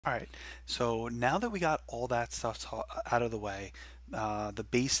All right, so now that we got all that stuff out of the way, the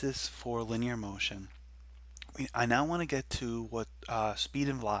basis for linear motion, I now want to get to what speed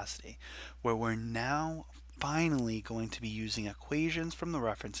and velocity, where we're now finally going to be using equations from the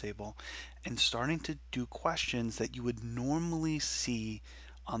reference table and starting to do questions that you would normally see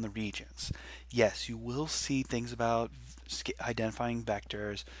on the regions. Yes, you will see things about identifying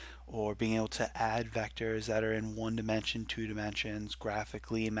vectors or being able to add vectors that are in one dimension, two dimensions,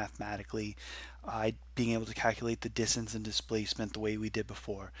 graphically and mathematically, being able to calculate the distance and displacement the way we did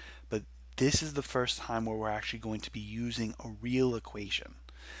before. But this is the first time where we're actually going to be using a real equation.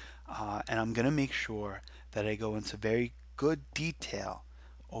 And I'm going to make sure that I go into very good detail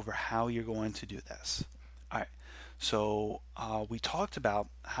over how you're going to do this. All right, so we talked about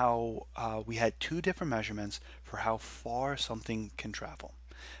how we had two different measurements for how far something can travel.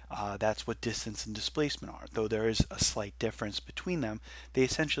 That's what distance and displacement are. Though there is a slight difference between them, they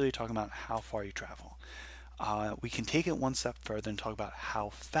essentially are talking about how far you travel. We can take it one step further and talk about how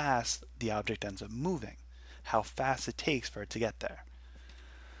fast the object ends up moving, how fast it takes for it to get there.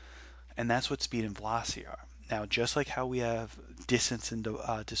 And that's what speed and velocity are. Now, just like how we have distance and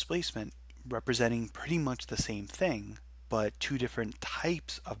displacement representing pretty much the same thing, but two different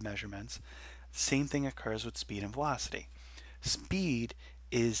types of measurements, same thing occurs with speed and velocity. Speed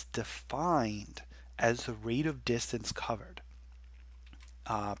is defined as the rate of distance covered.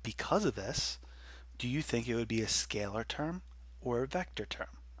 Because of this, do you think it would be a scalar term or a vector term?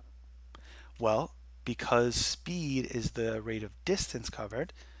 Well, because speed is the rate of distance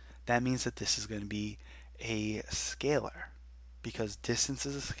covered, that means that this is going to be a scalar. Because distance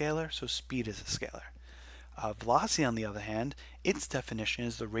is a scalar, so speed is a scalar. Velocity, on the other hand, its definition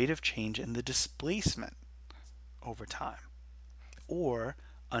is the rate of change in the displacement over time. Or,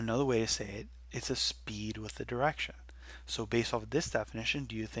 another way to say it, it's a speed with a direction. So based off of this definition,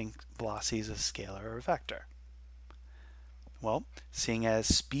 do you think velocity is a scalar or a vector? Well, seeing as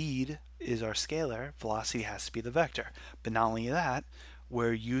speed is our scalar, velocity has to be the vector. But not only that,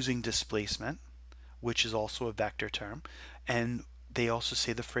 we're using displacement, which is also a vector term, and they also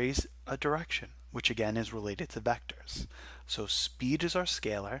say the phrase a direction, which again is related to vectors. So speed is our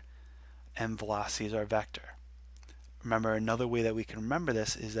scalar and velocity is our vector. Remember, another way that we can remember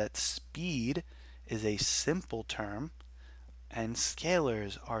this is that speed is a simple term and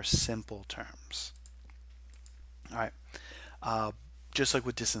scalars are simple terms. All right. Uh, just like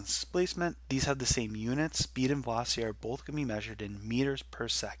with distance displacement, these have the same units. Speed and velocity are both going to be measured in meters per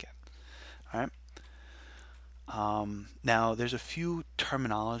second. All right. Now, there's a few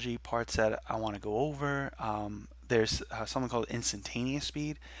terminology parts that I want to go over. There's something called instantaneous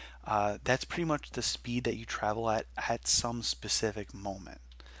speed. That's pretty much the speed that you travel at some specific moment.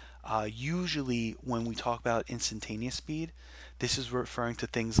 Usually, when we talk about instantaneous speed, this is referring to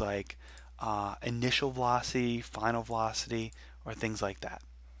things like initial velocity, final velocity, or things like that.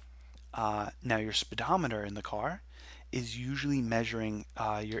 Now, your speedometer in the car is usually measuring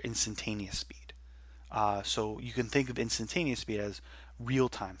your instantaneous speed. So you can think of instantaneous speed as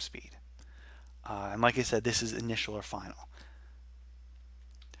real-time speed. And like I said, this is initial or final.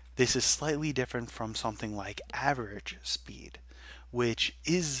 This is slightly different from something like average speed, which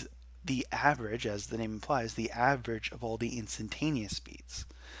is the average, as the name implies, the average of all the instantaneous speeds.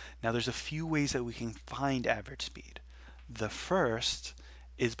 Now, there's a few ways that we can find average speed. The first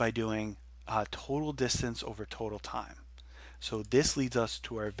is by doing total distance over total time. So this leads us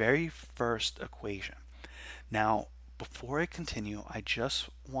to our very first equation. Now, before I continue, I just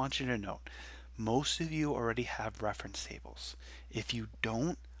want you to note, most of you already have reference tables. If you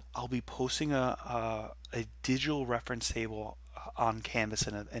don't, I'll be posting a digital reference table on Canvas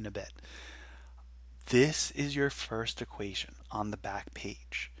in a bit. This is your first equation on the back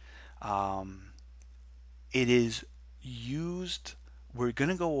page. It is used, we're going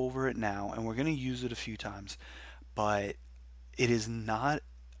to go over it now and we're going to use it a few times, but it is not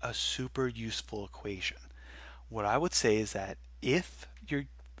a super useful equation. What I would say is that if you're,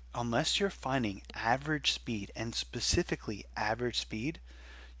 unless you're finding average speed and specifically average speed,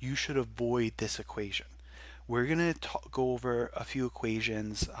 you should avoid this equation. We're going to go over a few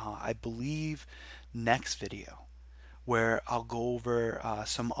equations, I believe, next video, where I'll go over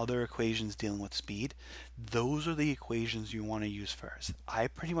some other equations dealing with speed. Those are the equations you want to use first. I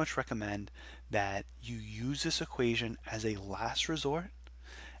pretty much recommend that you use this equation as a last resort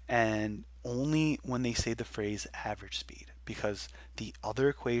and only when they say the phrase average speed, because the other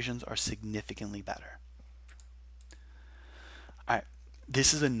equations are significantly better. All right,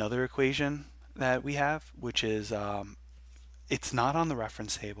 this is another equation that we have, which is it's not on the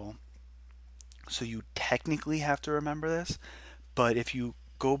reference table, so you technically have to remember this, but if you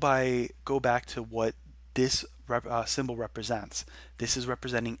go back to what this symbol represents. This is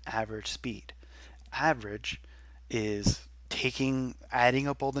representing average speed. Average is adding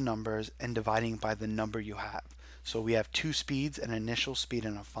up all the numbers and dividing by the number you have. So we have two speeds, an initial speed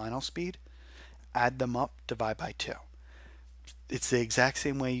and a final speed. Add them up, divide by 2. It's the exact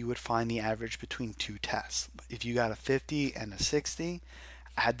same way you would find the average between two tests. If you got a 50 and a 60,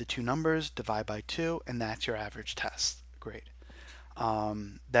 add the two numbers, divide by 2, and that's your average test grade.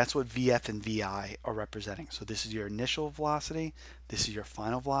 That's what VF and VI are representing. So this is your initial velocity, this is your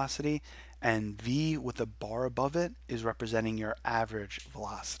final velocity, and V with a bar above it is representing your average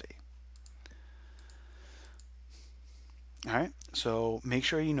velocity. All right, so make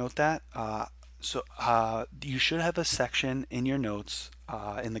sure you note that. You should have a section in your notes,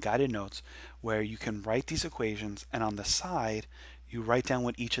 in the guided notes, where you can write these equations, and on the side, you write down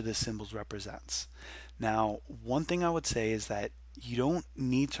what each of the symbols represents. Now, one thing I would say is that you don't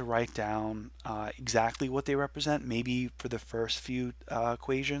need to write down exactly what they represent. Maybe for the first few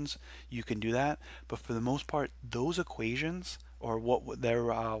equations, you can do that, but for the most part, those equations or what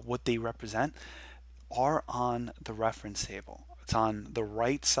they represent are on the reference table. It's on the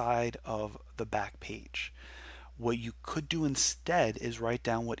right side of the back page. What you could do instead is write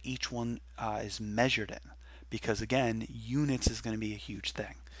down what each one is measured in, because again, units is going to be a huge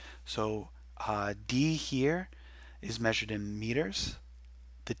thing. So D here is measured in meters.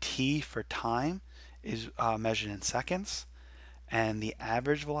 The T for time is measured in seconds, and the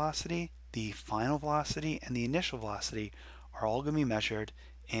average velocity, the final velocity, and the initial velocity are all going to be measured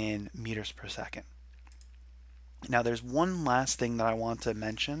in meters per second. Now there's one last thing that I want to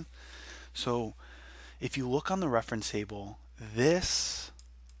mention. So if you look on the reference table, this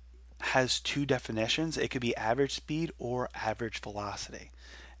has two definitions. It could be average speed or average velocity.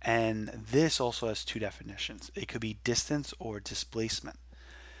 And this also has two definitions. It could be distance or displacement.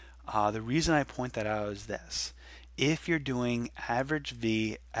 The reason I point that out is this. If you're doing average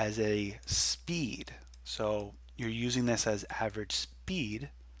V as a speed, so you're using this as average speed,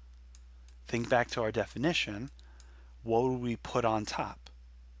 think back to our definition, what would we put on top?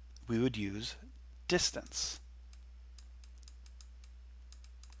 We would use distance.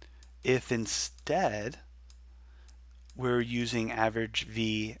 If instead we're using average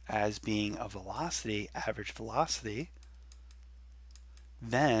V as being a velocity, average velocity,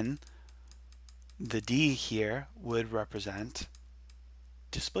 then the D here would represent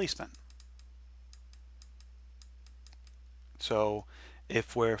displacement. So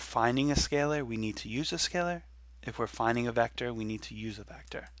if we're finding a scalar, we need to use a scalar. If we're finding a vector, we need to use a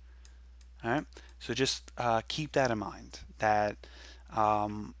vector. All right, so just keep that in mind, that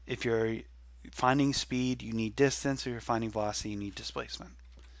if you're finding speed, you need distance. If you're finding velocity, you need displacement.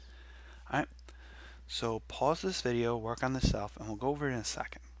 All right, so pause this video, work on this stuff, and we'll go over it in a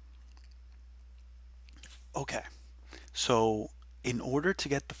second. Okay, so in order to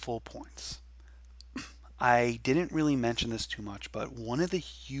get the full points, I didn't really mention this too much, but one of the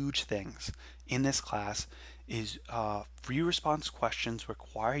huge things in this class is free response questions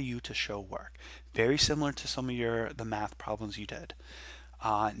require you to show work, very similar to some of the math problems you did.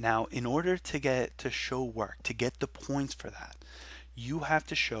 Now, in order to show work, to get the points for that, you have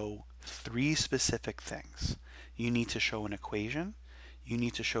to show 3 specific things. You need to show an equation, you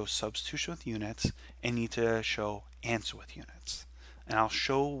need to show substitution with units, and you need to show answer with units. And I'll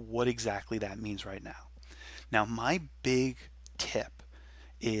show what exactly that means right now. Now, my big tip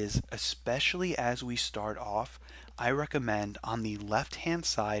is, especially as we start off, I recommend on the left-hand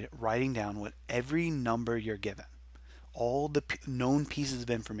side writing down what every number you're given. All the known pieces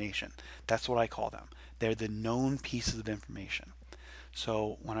of information. That's what I call them. They're the known pieces of information.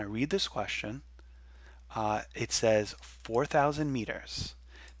 So when I read this question, it says 4,000 meters.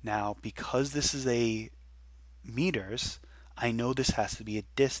 Now, because this is a meters, I know this has to be a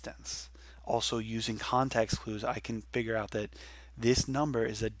distance. Also, using context clues, I can figure out that this number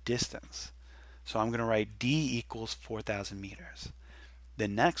is a distance. So I'm going to write D equals 4,000 meters. The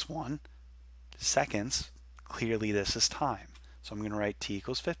next one, seconds, clearly this is time. So I'm going to write T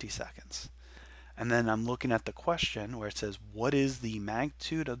equals 50 seconds. And then I'm looking at the question where it says, what is the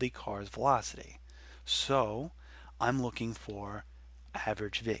magnitude of the car's velocity? So I'm looking for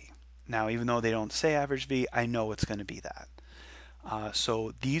average V. Now, even though they don't say average V, I know it's going to be that.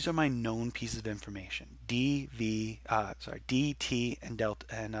 So these are my known pieces of information: D, T, and delta,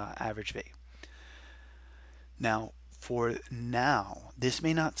 and average V. Now, for now, this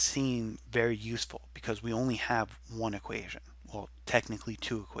may not seem very useful because we only have one equation. Well, technically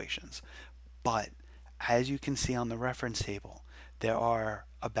 2 equations. But as you can see on the reference table, there are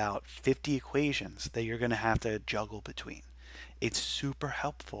about 50 equations that you're going to have to juggle between. it's super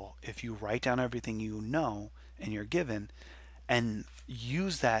helpful if you write down everything you know and you're given and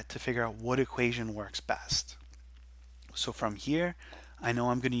use that to figure out what equation works best. So from here, I know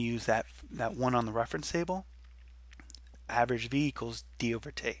I'm going to use that one on the reference table, average V equals D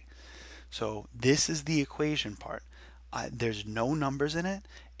over T. So this is the equation part. There's no numbers in it.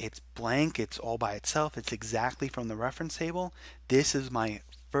 It's blank. It's all by itself. It's exactly from the reference table. This is my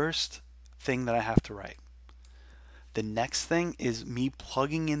first thing that I have to write. The next thing is me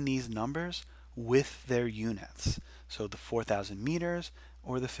plugging in these numbers with their units. So the 4,000 meters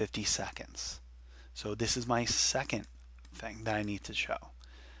or the 50 seconds. So this is my second thing that I need to show.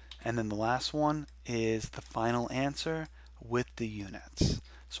 And then the last one is the final answer with the units.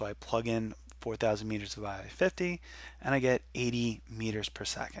 So I plug in 4,000 meters divided by 50 and I get 80 meters per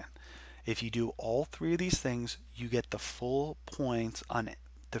second. If you do all three of these things, you get the full points on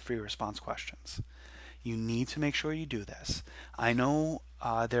the free response questions. You need to make sure you do this. I know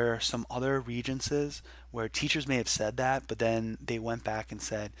there are some other regencies where teachers may have said that, but then they went back and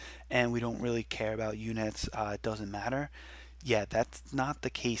said, and we don't really care about units, it doesn't matter. Yeah, that's not the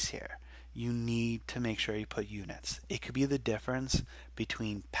case here. You need to make sure you put units. It could be the difference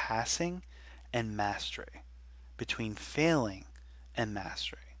between passing and mastery, between failing and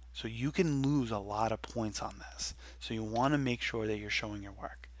mastery. So you can lose a lot of points on this. So you want to make sure that you're showing your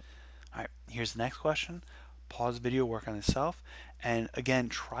work. All right, here's the next question. Pause the video, work on itself, and again,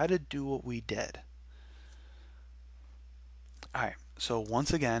 try to do what we did. All right, so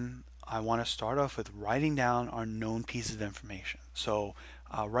once again, I want to start off with writing down our known pieces of information. So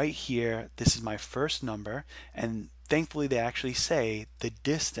right here, this is my first number, and thankfully they actually say the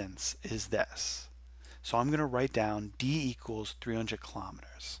distance is this. So I'm going to write down D equals 300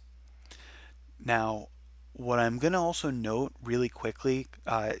 kilometers. Now, what I'm going to also note really quickly,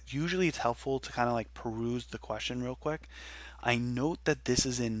 usually it's helpful to kind of like peruse the question real quick. I note that this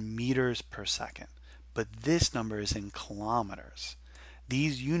is in meters per second, but this number is in kilometers.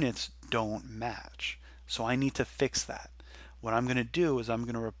 These units don't match, so I need to fix that. What I'm going to do is I'm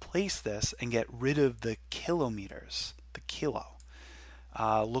going to replace this and get rid of the kilometers, the kilo.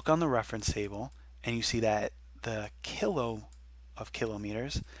 Look on the reference table and you see that the kilo of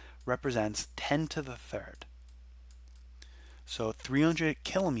kilometers represents 10 to the third. So 300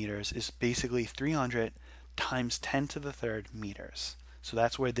 kilometers is basically 300 times 10 to the third meters. So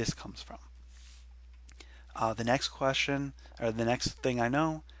that's where this comes from. The next question, or the next thing I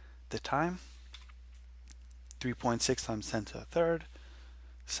know, the time, 3.6 times 10 to the third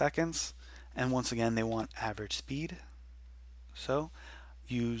seconds. And once again, they want average speed. So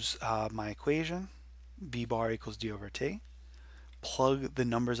use my equation, V bar equals D over T. Plug the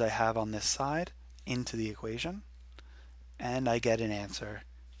numbers I have on this side into the equation, and I get an answer,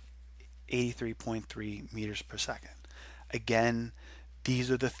 83.3 meters per second. Again,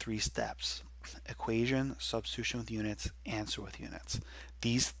 these are the three steps: equation, substitution with units, answer with units.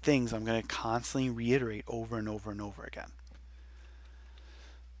 These things I'm going to constantly reiterate over and over and over again.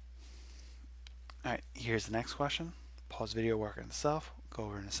 All right, here's the next question. Pause video, work on itself. Go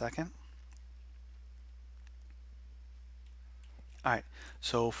over in a second. All right,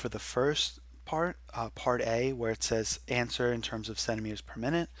 so for the first part, part A, where it says answer in terms of centimeters per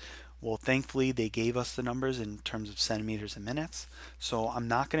minute, well, thankfully they gave us the numbers in terms of centimeters and minutes, so I'm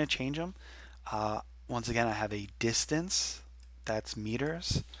not going to change them. Once again, I have a distance, that's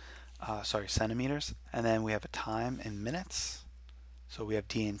meters, centimeters, and then we have a time in minutes. So we have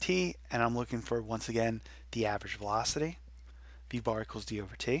D and T, and I'm looking for, once again, the average velocity. V bar equals D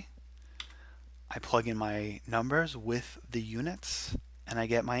over T. I plug in my numbers with the units, and I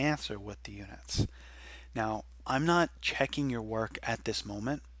get my answer with the units. Now, I'm not checking your work at this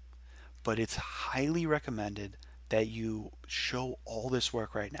moment, but it's highly recommended that you show all this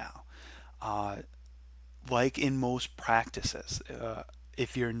work right now. Like in most practices,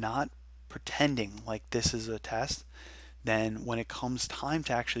 if you're not pretending like this is a test, then when it comes time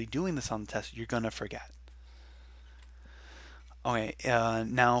to actually doing this on the test, you're going to forget. Okay,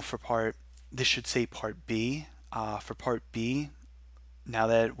 now for this should say part B. For part B, now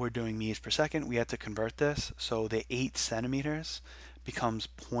that we're doing meters per second, we have to convert this. So the 8 centimeters becomes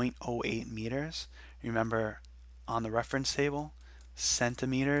 0.08 meters. Remember, on the reference table,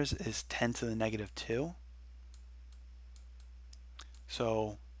 centimeters is 10 to the negative 2.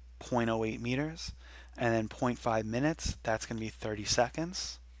 So 0.08 meters. And then 0.5 minutes, that's going to be 30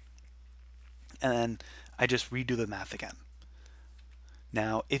 seconds. And then I just redo the math again.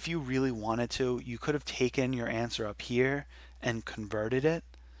 Now, if you really wanted to, you could have taken your answer up here and converted it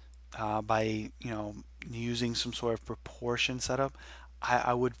by, using some sort of proportion setup.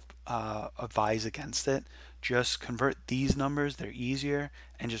 I would advise against it. Just convert these numbers, they're easier,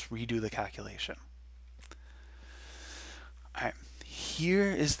 and just redo the calculation. All right,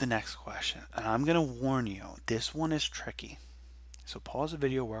 here is the next question, and I'm going to warn you, this one is tricky. So pause the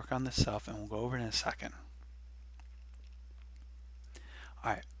video, work on this stuff, and we'll go over it in a second.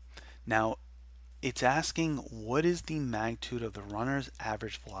 All right, now it's asking what is the magnitude of the runner's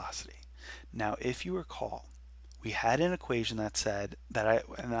average velocity. Now, if you recall, we had an equation that said that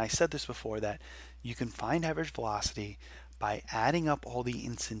I said this before, that you can find average velocity by adding up all the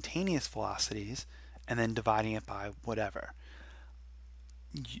instantaneous velocities and then dividing it by whatever.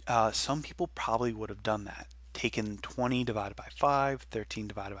 Some people probably would have done that, taken 20 divided by 5, 13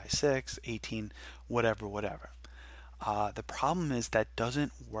 divided by 6, 18, whatever. The problem is that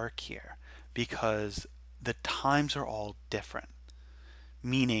doesn't work here because the times are all different,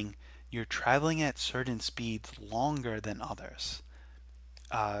 meaning you're traveling at certain speeds longer than others.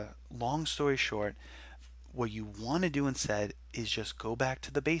 Long story short, what you want to do instead is just go back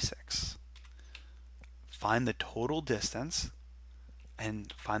to the basics. Find the total distance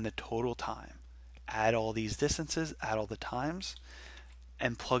and find the total time. Add all these distances, add all the times,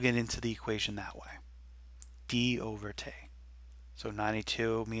 and plug it into the equation that way. D over T. So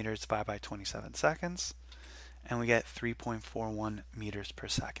 92 meters divided by 27 seconds, and we get 3.41 meters per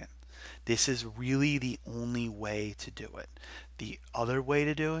second. This is really the only way to do it. The other way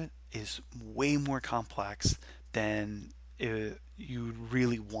to do it is way more complex than you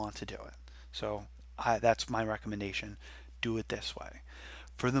really want to do it. So that's my recommendation. Do it this way.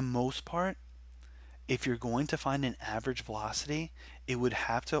 For the most part, if you're going to find an average velocity, it would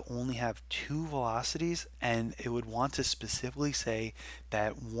have to only have two velocities, and it would want to specifically say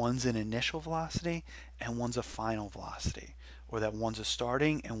that one's an initial velocity and one's a final velocity, or that one's a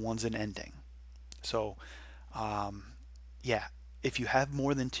starting and one's an ending. So yeah, if you have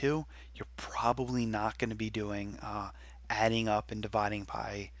more than two, you're probably not going to be doing adding up and dividing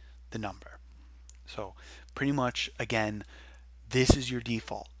by the number. So pretty much, again, this is your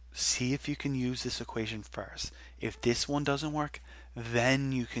default. See if you can use this equation first. If this one doesn't work,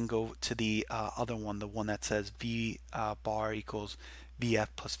 then you can go to the other one, the one that says V bar equals VF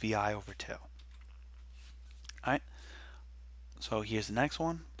plus VI over 2. Alright, so here's the next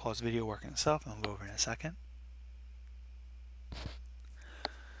one. Pause the video, work on itself, and I'll go over in a second.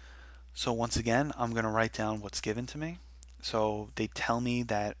 So once again, I'm going to write down what's given to me. So they tell me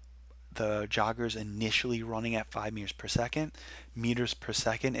that the jogger's initially running at 5 meters per second. Meters per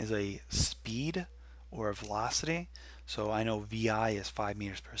second is a speed or a velocity. So I know VI is 5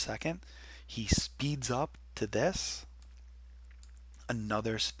 meters per second. He speeds up to this.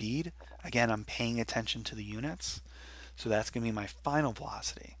 Another speed. Again, I'm paying attention to the units. So that's going to be my final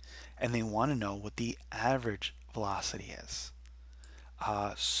velocity. And they want to know what the average velocity is.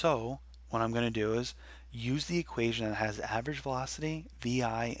 So what I'm going to do is use the equation that has average velocity,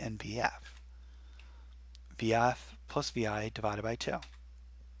 VI, and VF. VF plus VI divided by 2.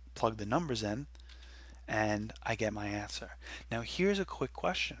 Plug the numbers in, and I get my answer. Now here's a quick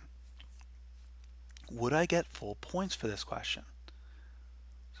question. Would I get full points for this question?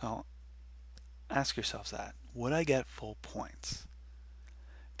 So ask yourselves that. Would I get full points?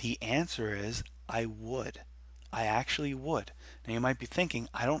 The answer is I would. I actually would. Now you might be thinking,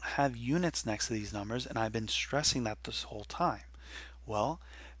 I don't have units next to these numbers, and I've been stressing that this whole time. Well,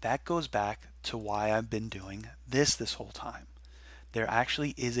 that goes back to why I've been doing this whole time. There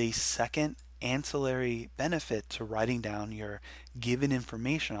actually is a second ancillary benefit to writing down your given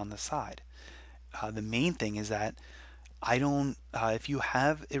information on the side. The main thing is that I don't, if you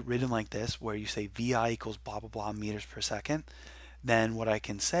have it written like this, where you say VI equals blah, blah, blah meters per second, then what I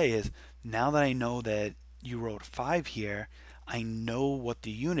can say is, now that I know that you wrote 5 here, I know what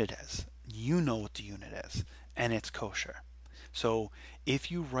the unit is. You know what the unit is, and it's kosher. So if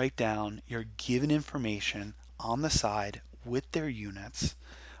you write down your given information on the side with their units,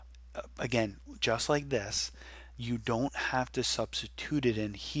 again, just like this, you don't have to substitute it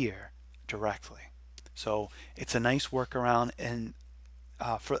in here directly. So it's a nice workaround, and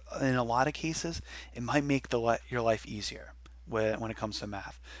in a lot of cases, it might make your life easier when it comes to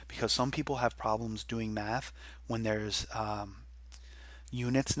math, because some people have problems doing math when there's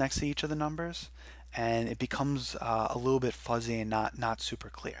units next to each of the numbers, and it becomes a little bit fuzzy and not super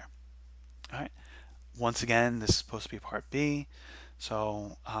clear. All right. Once again, this is supposed to be part B.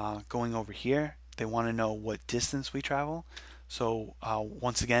 So going over here, they want to know what distance we travel. So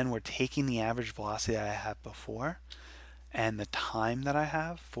once again, we're taking the average velocity that I had before and the time that I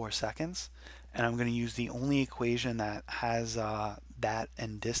have, 4 seconds, and I'm going to use the only equation that has that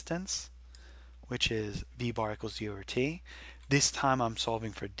and distance, which is V bar equals D over T. This time I'm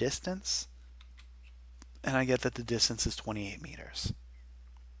solving for distance. and I get that the distance is 28 meters.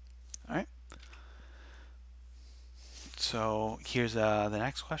 All right. So here's the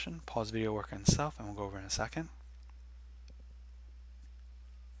next question. Pause the video, work on stuff, and we'll go over in a second.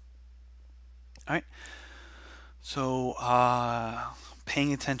 All right. So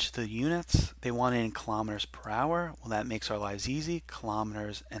paying attention to the units, they want it in kilometers per hour. Well, that makes our lives easy.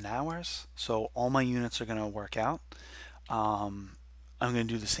 Kilometers and hours. So all my units are going to work out. I'm going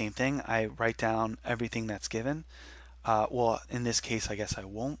to do the same thing. I write down everything that's given. Well, in this case, I guess I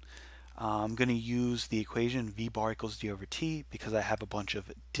won't. I'm going to use the equation v bar equals d over t because I have a bunch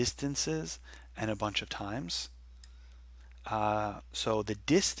of distances and a bunch of times. So the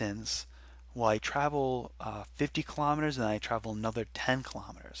distance, well, I travel 50 kilometers and I travel another 10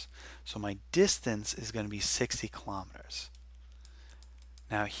 kilometers. So my distance is going to be 60 kilometers.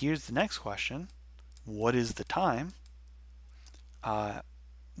 Now here's the next question. What is the time?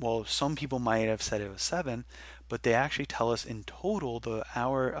 Well, some people might have said it was 7, but they actually tell us in total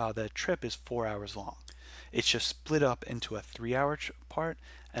the trip is 4 hours long. It's just split up into a 3-hour part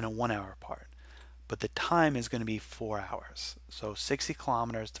and a 1-hour part. But the time is going to be 4 hours. So 60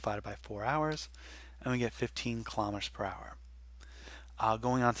 kilometers divided by 4 hours, and we get 15 kilometers per hour.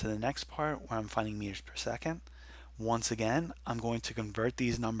 Going on to the next part where I'm finding meters per second. Once again, I'm going to convert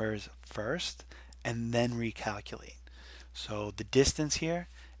these numbers first and then recalculate. So the distance here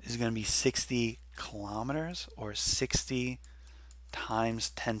is going to be 60 kilometers, or 60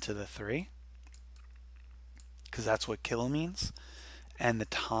 times 10 to the 3, because that's what kilo means. And the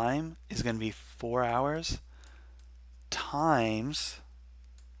time is going to be 4 hours times,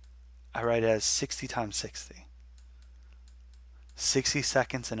 I write it as 60 times 60. 60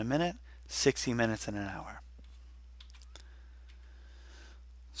 seconds in a minute, 60 minutes in an hour.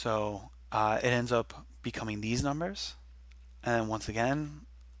 So it ends up becoming these numbers. And once again,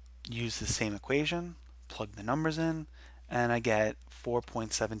 use the same equation, plug the numbers in, and I get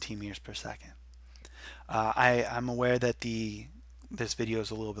 4.17 meters per second. I'm aware that this video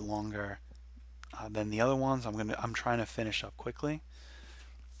is a little bit longer than the other ones. I'm trying to finish up quickly.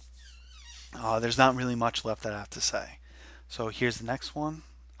 There's not really much left that I have to say. So here's the next one.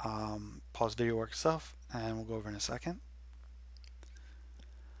 Pause video, work stuff, and we'll go over in a second.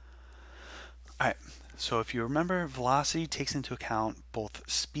 All right. So if you remember, velocity takes into account both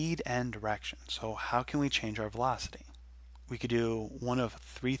speed and direction. So how can we change our velocity? We could do one of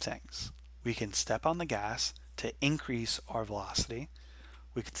 3 things. We can step on the gas to increase our velocity.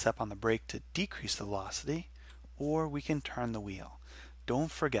 We can step on the brake to decrease the velocity, or we can turn the wheel.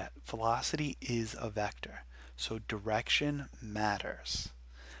 Don't forget, velocity is a vector, so direction matters.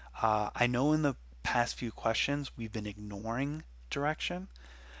 I know in the past few questions we've been ignoring direction,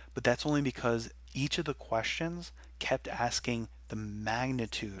 but that's only because each of the questions kept asking the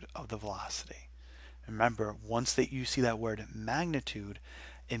magnitude of the velocity. Remember, once that you see that word magnitude,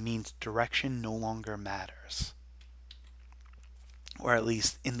 it means direction no longer matters. Or at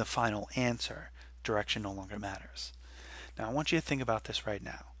least in the final answer, direction no longer matters. Now I want you to think about this right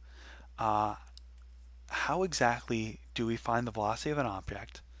now. How exactly do we find the velocity of an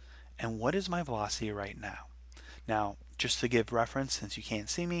object, and what is my velocity right now? Now, just to give reference, since you can't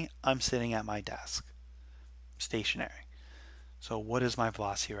see me, I'm sitting at my desk, stationary. So what is my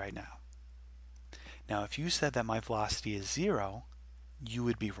velocity right now? Now, if you said that my velocity is 0, you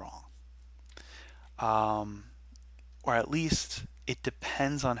would be wrong. Or at least it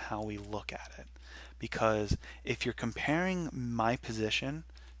depends on how we look at it. Because if you're comparing my position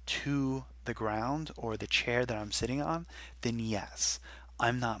to the ground or the chair that I'm sitting on, then yes,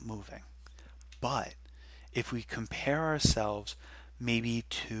 I'm not moving. But if we compare ourselves maybe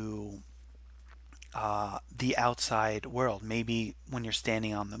to the outside world, maybe when you're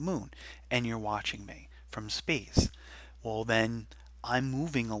standing on the moon and you're watching me from space, well then I'm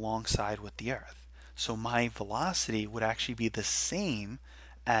moving alongside with the Earth. So my velocity would actually be the same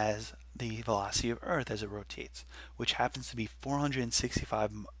as the velocity of Earth as it rotates, which happens to be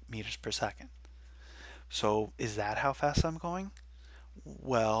 465 meters per second. So is that how fast I'm going?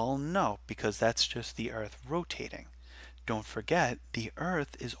 Well, no, because that's just the Earth rotating. Don't forget, the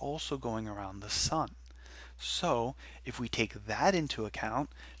Earth is also going around the Sun. So if we take that into account,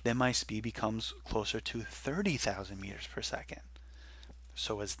 then my speed becomes closer to 30,000 meters per second.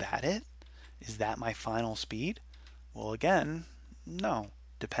 So is that it? Is that my final speed? Well, again, no.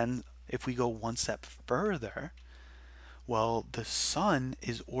 Depends. If we go one step further, well, the Sun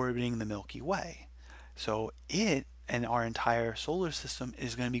is orbiting the Milky Way. So it and our entire solar system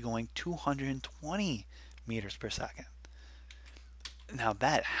is going to be going 220 meters per second. Now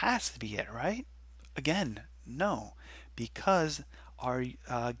that has to be it, right? Again, no, because our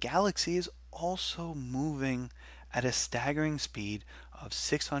galaxy is also moving at a staggering speed of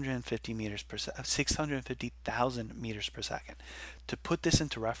 650 meters per 650,000 meters per second. To put this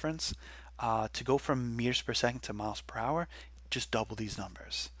into reference, to go from meters per second to miles per hour, just double these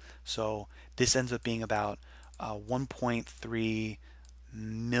numbers. So this ends up being about 1.3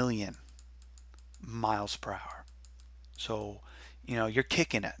 million miles per hour. So, you're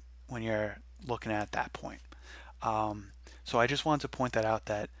kicking it when you're looking at that point. So I just wanted to point that out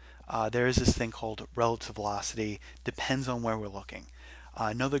that there is this thing called relative velocity. Depends on where we're looking.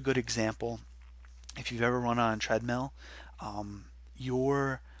 Another good example, if you've ever run on a treadmill, um,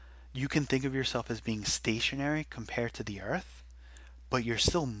 you're you can think of yourself as being stationary compared to the earth, but you're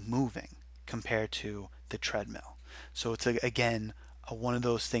still moving compared to the treadmill. So it's again one of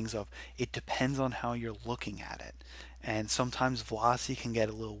those things of it depends on how you're looking at it. And sometimes velocity can get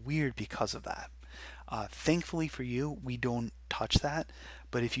a little weird because of that. Thankfully for you, we don't touch that.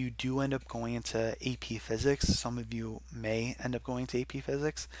 But if you do end up going into AP Physics, some of you may end up going to AP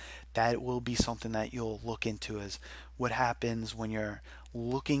Physics, that will be something that you'll look into as what happens when you're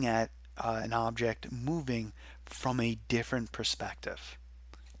looking at an object moving from a different perspective.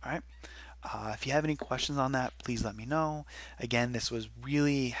 All right. If you have any questions on that, please let me know. Again, this was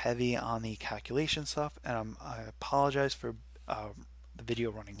really heavy on the calculation stuff, and I apologize for the video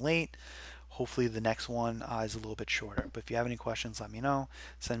running late. Hopefully the next one is a little bit shorter. But if you have any questions, let me know.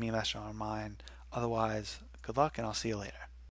 Send me a message on mine. Otherwise, good luck, and I'll see you later.